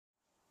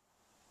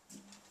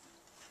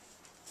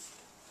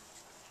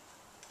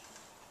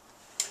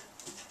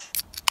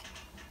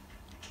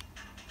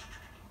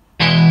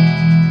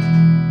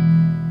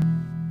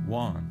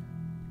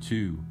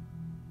2.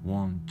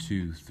 1,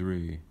 2,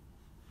 3.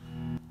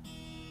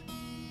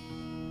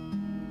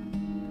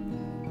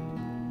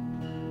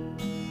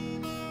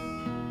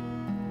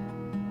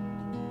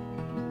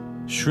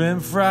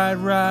 Shrimp fried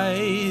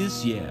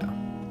rice, yeah,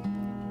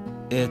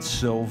 it's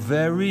so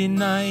very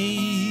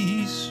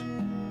nice.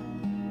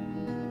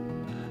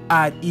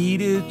 I'd eat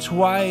it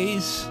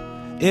twice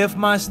if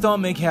my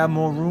stomach had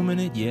more room in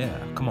it, yeah,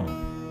 come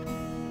on.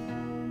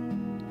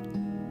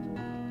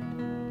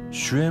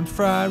 Shrimp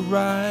fried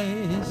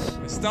rice.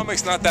 My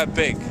stomach's not that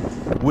big.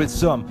 With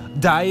some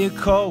Diet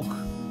Coke.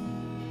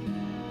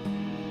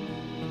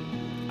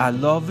 I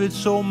love it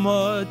so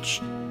much.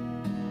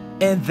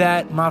 And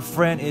that, my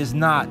friend, is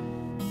not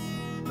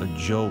a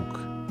joke.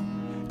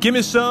 Give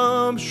me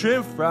some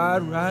shrimp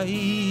fried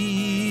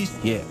rice.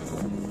 Yeah.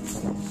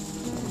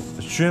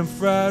 Shrimp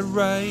fried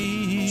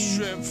rice.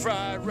 Shrimp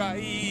fried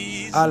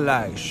rice. I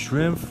like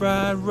shrimp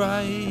fried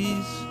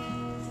rice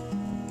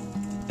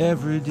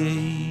every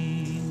day.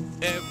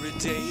 Every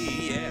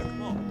day, yeah,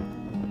 come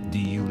on. Do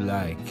you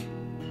like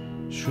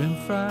shrimp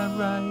fried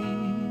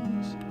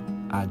rice?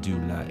 I do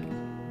like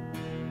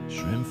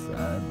shrimp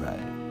fried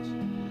rice.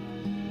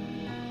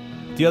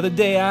 The other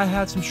day I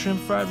had some shrimp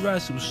fried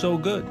rice. It was so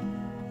good.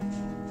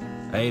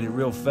 I ate it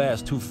real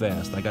fast, too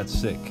fast. I got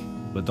sick,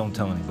 but don't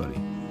tell anybody.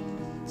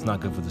 It's not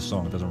good for the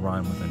song. It doesn't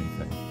rhyme with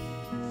anything.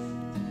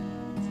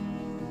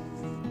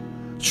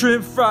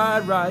 Shrimp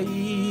fried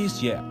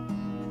rice, yeah.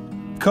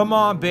 Come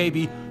on,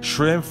 baby.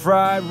 Shrimp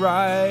fried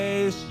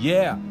rice,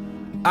 yeah.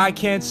 I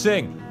can't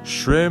sing.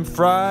 Shrimp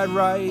fried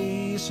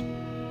rice.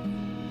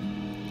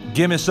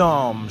 Give me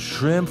some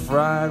shrimp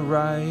fried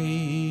rice.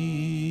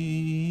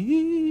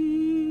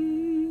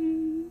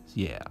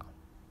 Yeah.